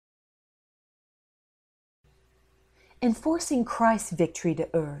Enforcing Christ's Victory to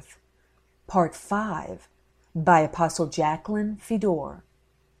Earth, Part 5, by Apostle Jacqueline Fedor.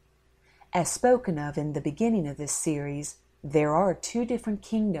 As spoken of in the beginning of this series, there are two different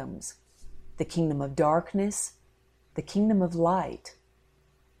kingdoms, the kingdom of darkness, the kingdom of light,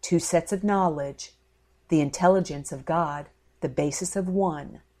 two sets of knowledge, the intelligence of God, the basis of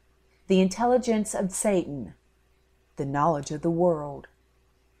one, the intelligence of Satan, the knowledge of the world.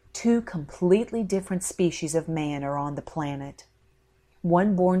 Two completely different species of man are on the planet.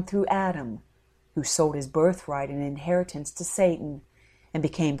 One born through Adam, who sold his birthright and inheritance to Satan and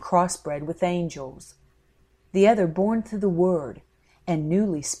became crossbred with angels. The other born through the Word and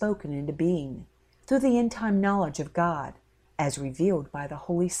newly spoken into being through the end-time knowledge of God as revealed by the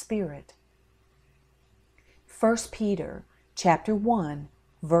Holy Spirit. 1 Peter chapter 1,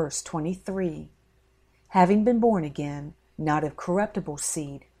 verse 23. Having been born again, not of corruptible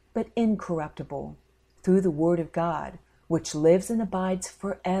seed, but incorruptible, through the Word of God, which lives and abides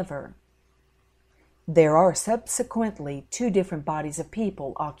forever. There are subsequently two different bodies of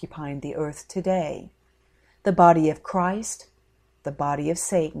people occupying the earth today, the body of Christ, the body of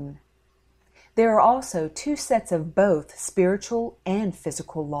Satan. There are also two sets of both spiritual and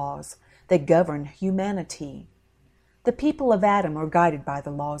physical laws that govern humanity. The people of Adam are guided by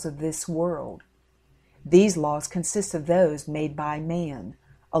the laws of this world. These laws consist of those made by man,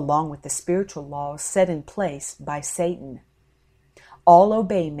 along with the spiritual laws set in place by Satan. All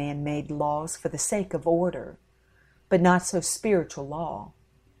obey man-made laws for the sake of order, but not so spiritual law.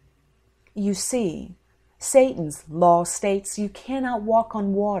 You see, Satan's law states you cannot walk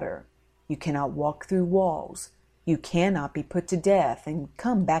on water, you cannot walk through walls, you cannot be put to death and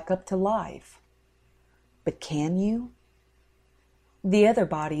come back up to life. But can you? The other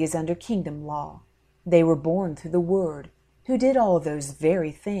body is under kingdom law. They were born through the Word, who did all those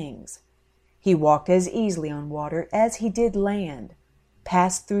very things. He walked as easily on water as he did land,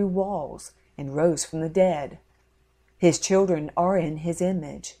 passed through walls, and rose from the dead. His children are in his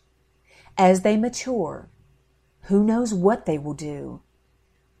image. As they mature, who knows what they will do?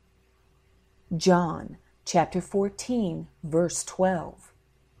 John chapter 14, verse 12.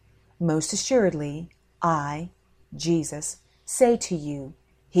 Most assuredly, I, Jesus, say to you,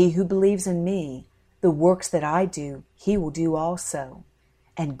 he who believes in me, the works that I do, he will do also,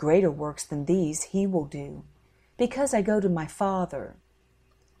 and greater works than these he will do, because I go to my Father.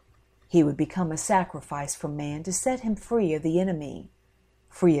 He would become a sacrifice for man to set him free of the enemy,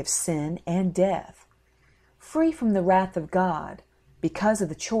 free of sin and death, free from the wrath of God because of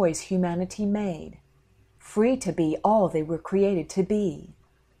the choice humanity made, free to be all they were created to be.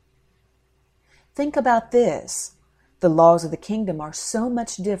 Think about this. The laws of the kingdom are so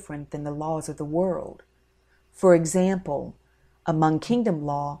much different than the laws of the world. For example, among kingdom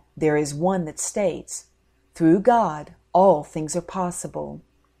law, there is one that states, through God, all things are possible.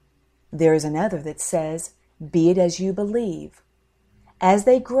 There is another that says, be it as you believe. As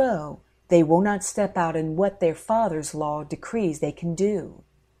they grow, they will not step out in what their Father's law decrees they can do.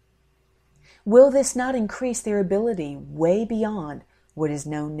 Will this not increase their ability way beyond what is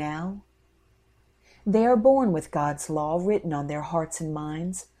known now? They are born with God's law written on their hearts and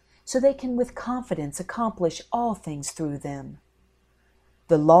minds, so they can with confidence accomplish all things through them.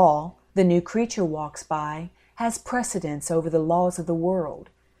 The law the new creature walks by has precedence over the laws of the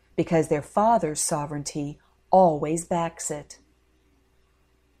world, because their Father's sovereignty always backs it.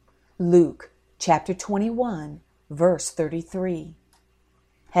 Luke chapter 21, verse 33.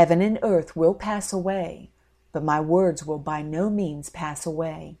 Heaven and earth will pass away, but my words will by no means pass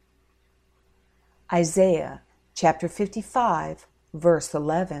away. Isaiah chapter 55, verse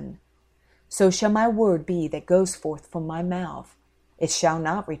 11. So shall my word be that goes forth from my mouth. It shall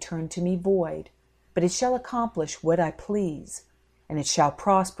not return to me void, but it shall accomplish what I please, and it shall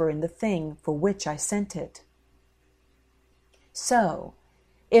prosper in the thing for which I sent it. So,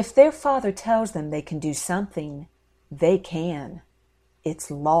 if their Father tells them they can do something, they can.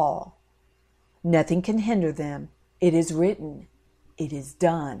 It's law. Nothing can hinder them. It is written. It is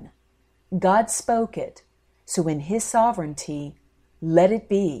done. God spoke it, so in His sovereignty, let it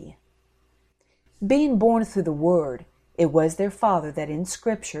be. Being born through the Word, it was their Father that in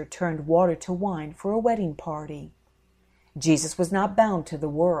Scripture turned water to wine for a wedding party. Jesus was not bound to the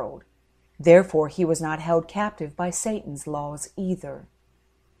world. Therefore, He was not held captive by Satan's laws either.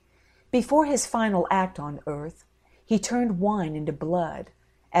 Before His final act on earth, He turned wine into blood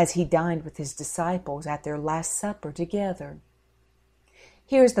as He dined with His disciples at their Last Supper together.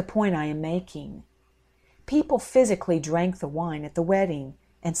 Here's the point I am making. People physically drank the wine at the wedding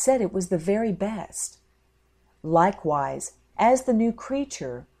and said it was the very best. Likewise, as the new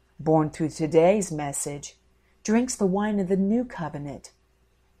creature, born through today's message, drinks the wine of the new covenant,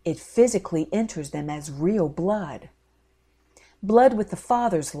 it physically enters them as real blood. Blood with the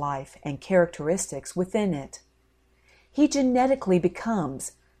Father's life and characteristics within it. He genetically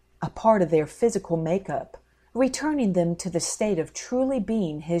becomes a part of their physical makeup, returning them to the state of truly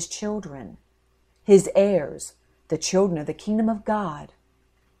being His children, His heirs, the children of the kingdom of God.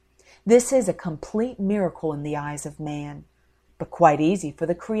 This is a complete miracle in the eyes of man, but quite easy for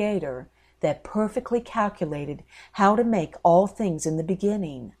the Creator that perfectly calculated how to make all things in the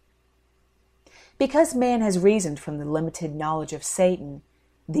beginning. Because man has reasoned from the limited knowledge of Satan,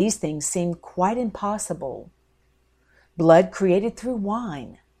 these things seem quite impossible. Blood created through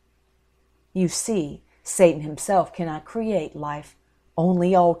wine. You see, Satan himself cannot create life,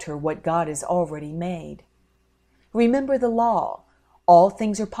 only alter what God has already made. Remember the law, all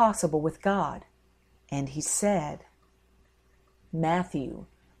things are possible with God. And He said, Matthew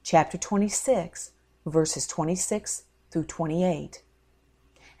chapter 26, verses 26 through 28.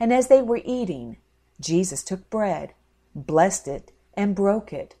 And as they were eating, Jesus took bread, blessed it, and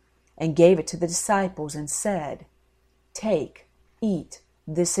broke it, and gave it to the disciples, and said, Take, eat,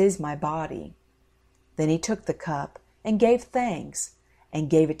 this is my body. Then He took the cup, and gave thanks, and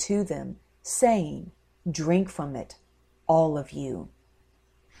gave it to them, saying, Drink from it, all of you.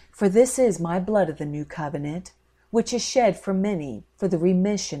 For this is my blood of the new covenant, which is shed for many for the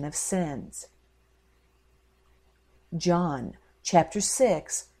remission of sins. John chapter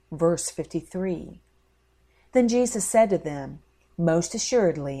 6, verse 53. Then Jesus said to them, Most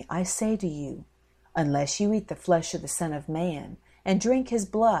assuredly I say to you, unless you eat the flesh of the Son of Man and drink His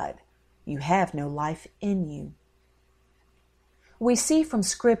blood, you have no life in you. We see from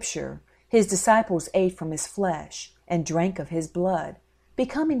Scripture His disciples ate from His flesh and drank of His blood,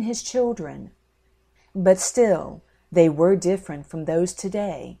 becoming His children. But still, they were different from those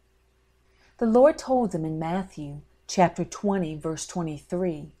today. The Lord told them in Matthew chapter 20, verse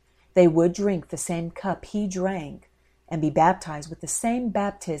 23, they would drink the same cup He drank and be baptized with the same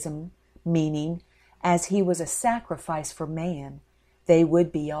baptism, meaning, as He was a sacrifice for man, they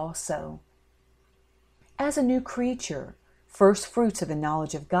would be also. As a new creature, first fruits of the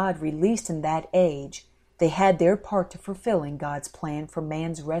knowledge of God released in that age, they had their part to fulfill in God's plan for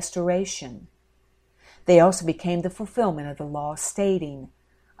man's restoration. They also became the fulfillment of the law stating,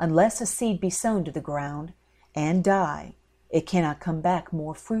 unless a seed be sown to the ground and die, it cannot come back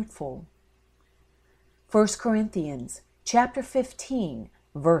more fruitful. 1 Corinthians chapter 15,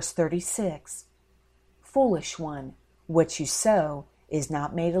 verse 36. Foolish one, what you sow is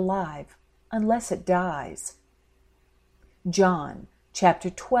not made alive unless it dies. John chapter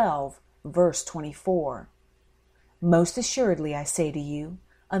 12, verse 24. Most assuredly I say to you,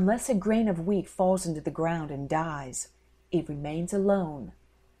 unless a grain of wheat falls into the ground and dies, it remains alone.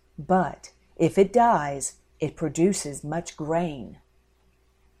 But if it dies, it produces much grain.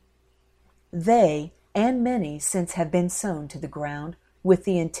 They and many since have been sown to the ground with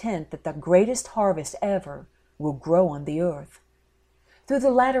the intent that the greatest harvest ever will grow on the earth. Through the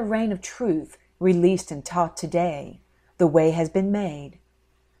latter rain of truth released and taught today, the way has been made.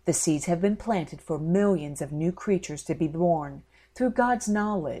 The seeds have been planted for millions of new creatures to be born through God's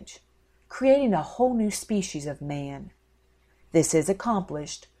knowledge, creating a whole new species of man. This is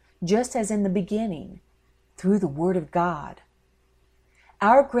accomplished, just as in the beginning, through the Word of God.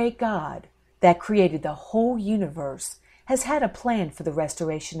 Our great God, that created the whole universe, has had a plan for the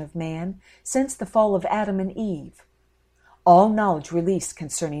restoration of man since the fall of Adam and Eve. All knowledge released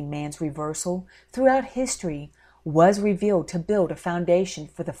concerning man's reversal throughout history was revealed to build a foundation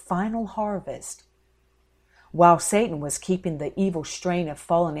for the final harvest. While Satan was keeping the evil strain of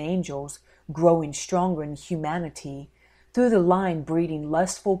fallen angels growing stronger in humanity through the line breeding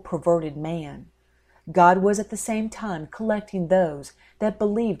lustful, perverted man, God was at the same time collecting those that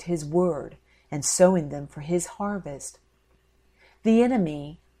believed His word and sowing them for His harvest. The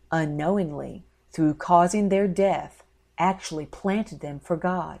enemy, unknowingly, through causing their death, actually planted them for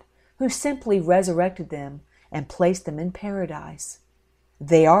God, who simply resurrected them and placed them in paradise.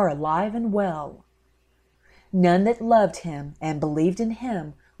 They are alive and well. None that loved Him and believed in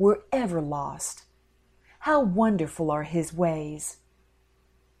Him were ever lost. How wonderful are His ways!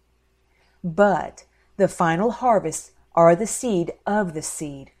 But the final harvest are the seed of the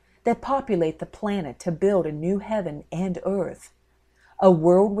seed that populate the planet to build a new heaven and earth, a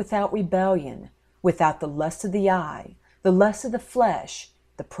world without rebellion, without the lust of the eye, the lust of the flesh,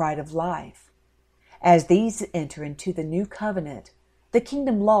 the pride of life. As these enter into the new covenant, the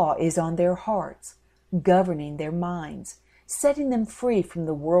kingdom law is on their hearts, governing their minds, setting them free from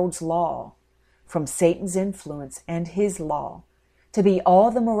the world's law, from Satan's influence and his law, to be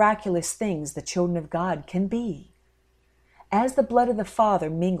all the miraculous things the children of God can be. As the blood of the Father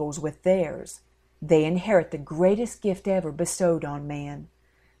mingles with theirs, they inherit the greatest gift ever bestowed on man,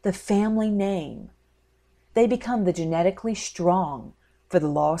 the family name. They become the genetically strong, for the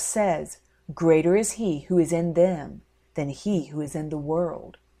law says, "Greater is he who is in them than he who is in the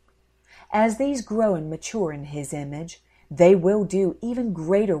world." As these grow and mature in his image, they will do even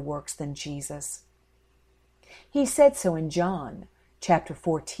greater works than Jesus. He said so in John chapter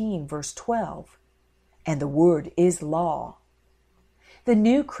 14, verse 12, "And the Word is law." The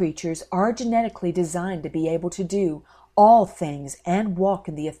new creatures are genetically designed to be able to do all things and walk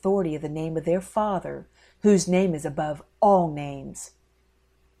in the authority of the name of their Father, whose name is above all names.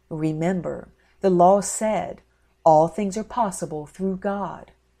 Remember, the law said, all things are possible through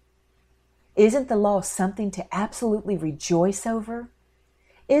God. Isn't the law something to absolutely rejoice over?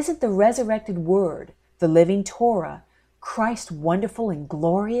 Isn't the resurrected Word, the living Torah, Christ wonderful and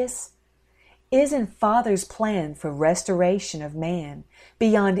glorious? Isn't Father's plan for restoration of man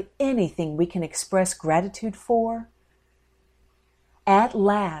beyond anything we can express gratitude for? At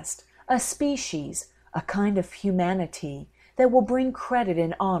last, a species, a kind of humanity that will bring credit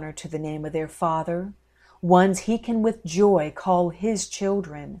and honor to the name of their Father, ones he can with joy call his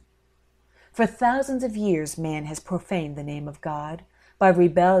children. For thousands of years man has profaned the name of God by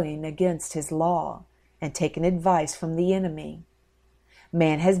rebelling against his law and taken advice from the enemy.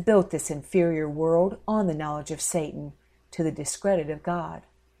 Man has built this inferior world on the knowledge of Satan to the discredit of God.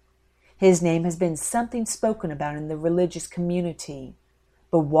 His name has been something spoken about in the religious community,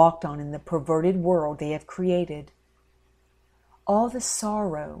 but walked on in the perverted world they have created. All the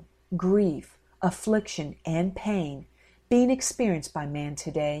sorrow, grief, affliction, and pain being experienced by man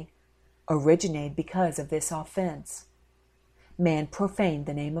today originated because of this offense. Man profaned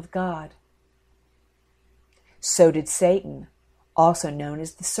the name of God. So did Satan, also known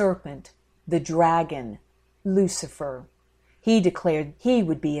as the serpent, the dragon, Lucifer. He declared he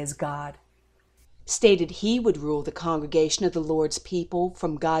would be as God, stated he would rule the congregation of the Lord's people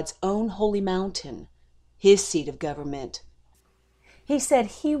from God's own holy mountain, his seat of government. He said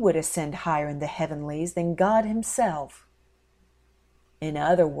he would ascend higher in the heavenlies than God himself. In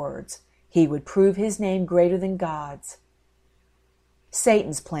other words, he would prove his name greater than God's.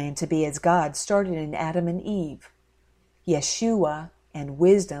 Satan's plan to be as God started in Adam and Eve. Yeshua and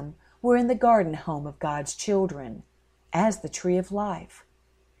wisdom were in the garden home of God's children, as the tree of life.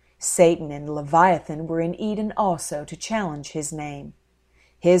 Satan and Leviathan were in Eden also to challenge his name,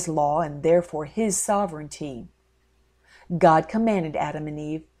 his law, and therefore his sovereignty. God commanded Adam and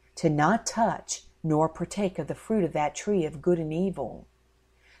Eve to not touch nor partake of the fruit of that tree of good and evil.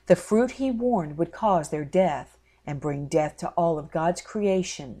 The fruit he warned would cause their death and bring death to all of God's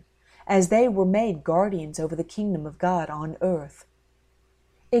creation, as they were made guardians over the kingdom of God on earth.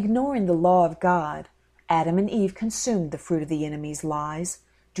 Ignoring the law of God, Adam and Eve consumed the fruit of the enemy's lies,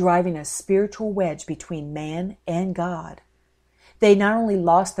 driving a spiritual wedge between man and God. They not only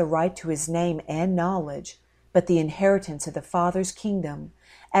lost the right to his name and knowledge, but the inheritance of the Father's kingdom,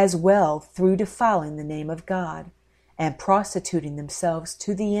 as well through defiling the name of God and prostituting themselves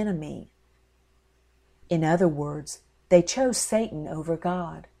to the enemy. In other words, they chose Satan over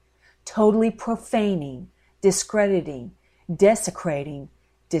God, totally profaning, discrediting, desecrating,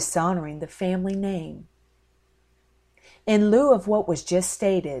 dishonoring the family name. In lieu of what was just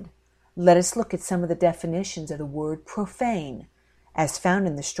stated, let us look at some of the definitions of the word profane, as found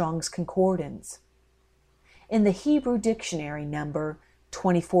in the Strong's Concordance. In the Hebrew dictionary number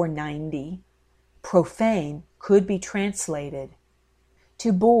 2490, profane could be translated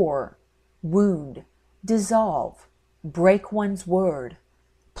to bore, wound, dissolve, break one's word,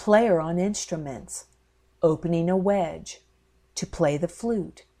 player on instruments, opening a wedge, to play the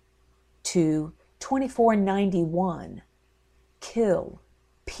flute, to 2491, kill,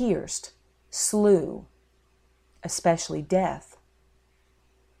 pierced, slew, especially death.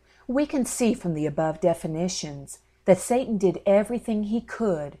 We can see from the above definitions that Satan did everything he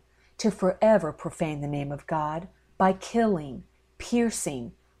could to forever profane the name of God by killing,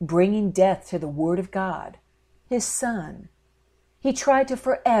 piercing, bringing death to the Word of God, his Son. He tried to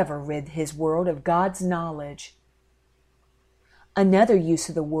forever rid his world of God's knowledge. Another use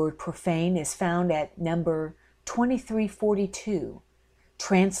of the word profane is found at number 2342,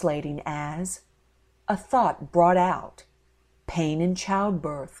 translating as a thought brought out, pain in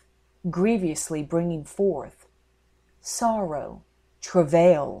childbirth, grievously bringing forth, sorrow,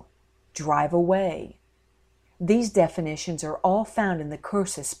 travail, drive away. These definitions are all found in the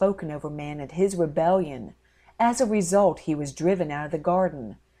curses spoken over man at his rebellion. As a result, he was driven out of the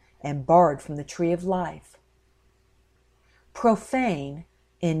garden and barred from the tree of life. Profane,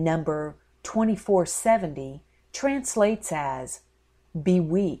 in number 2470, translates as be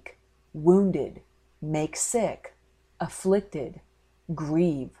weak, wounded, make sick, afflicted,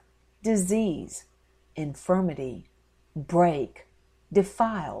 grieve, disease, infirmity, break,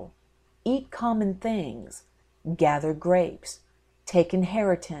 defile, eat common things, gather grapes, take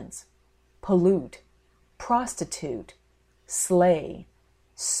inheritance, pollute, prostitute, slay,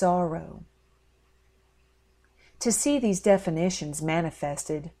 sorrow. To see these definitions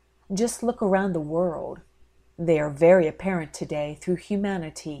manifested, just look around the world. They are very apparent today through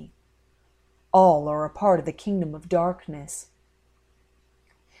humanity. All are a part of the kingdom of darkness.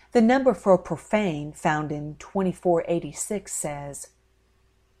 The number for profane found in 2486 says,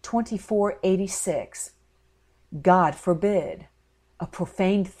 2486, God forbid, a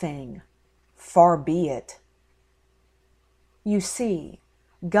profane thing, far be it. You see,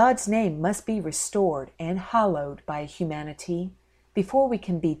 God's name must be restored and hallowed by humanity before we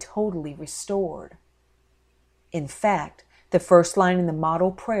can be totally restored. In fact, the first line in the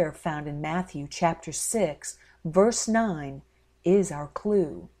model prayer found in Matthew chapter 6, verse 9, is our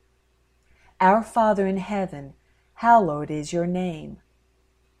clue. Our Father in heaven, hallowed is your name.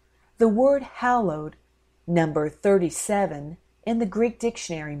 The word hallowed, number 37, in the Greek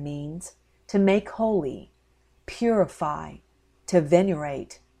dictionary means to make holy, purify, to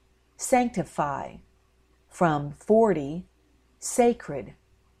venerate, sanctify. From 40, sacred,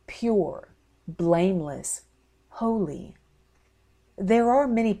 pure, blameless, holy. There are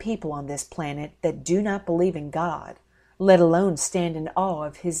many people on this planet that do not believe in God, let alone stand in awe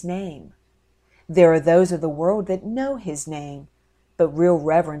of His name. There are those of the world that know His name, but real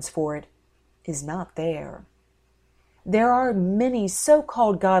reverence for it is not there. There are many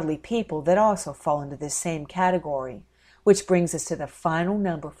so-called godly people that also fall into this same category, which brings us to the final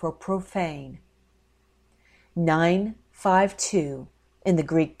number for profane. 952 in the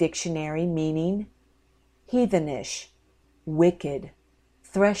Greek dictionary, meaning heathenish, wicked,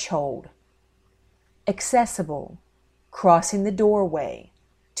 threshold, accessible, crossing the doorway,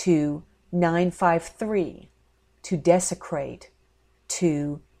 to 953, to desecrate,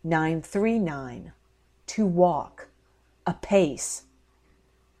 to 939, to walk, apace,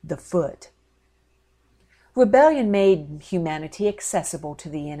 the foot. Rebellion made humanity accessible to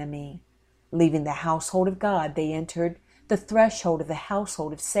the enemy. Leaving the household of God, they entered the threshold of the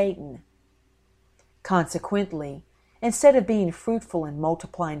household of Satan. Consequently, instead of being fruitful and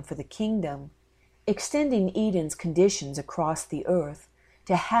multiplying for the kingdom, extending Eden's conditions across the earth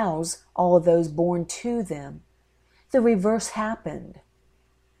to house all of those born to them, the reverse happened.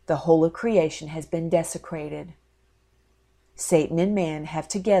 The whole of creation has been desecrated. Satan and man have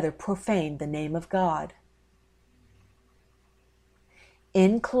together profaned the name of God.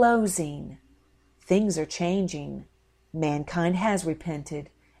 In closing, things are changing. Mankind has repented,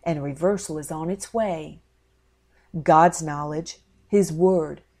 and reversal is on its way. God's knowledge, His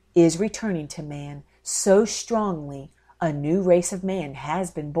word, is returning to man so strongly a new race of man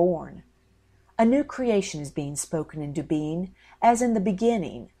has been born. A new creation is being spoken into being as in the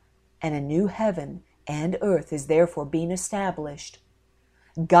beginning, and a new heaven and earth is therefore being established.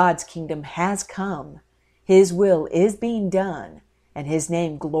 God's kingdom has come. His will is being done, and His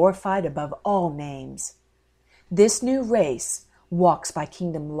name glorified above all names. This new race walks by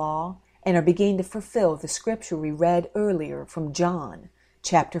kingdom law and are beginning to fulfill the scripture we read earlier from John,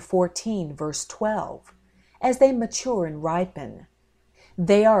 chapter 14, verse 12. As they mature and ripen,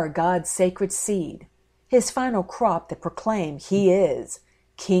 they are God's sacred seed, His final crop that proclaim He is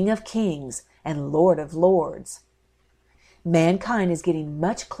King of kings and Lord of lords. Mankind is getting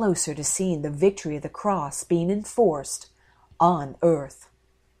much closer to seeing the victory of the cross being enforced on earth.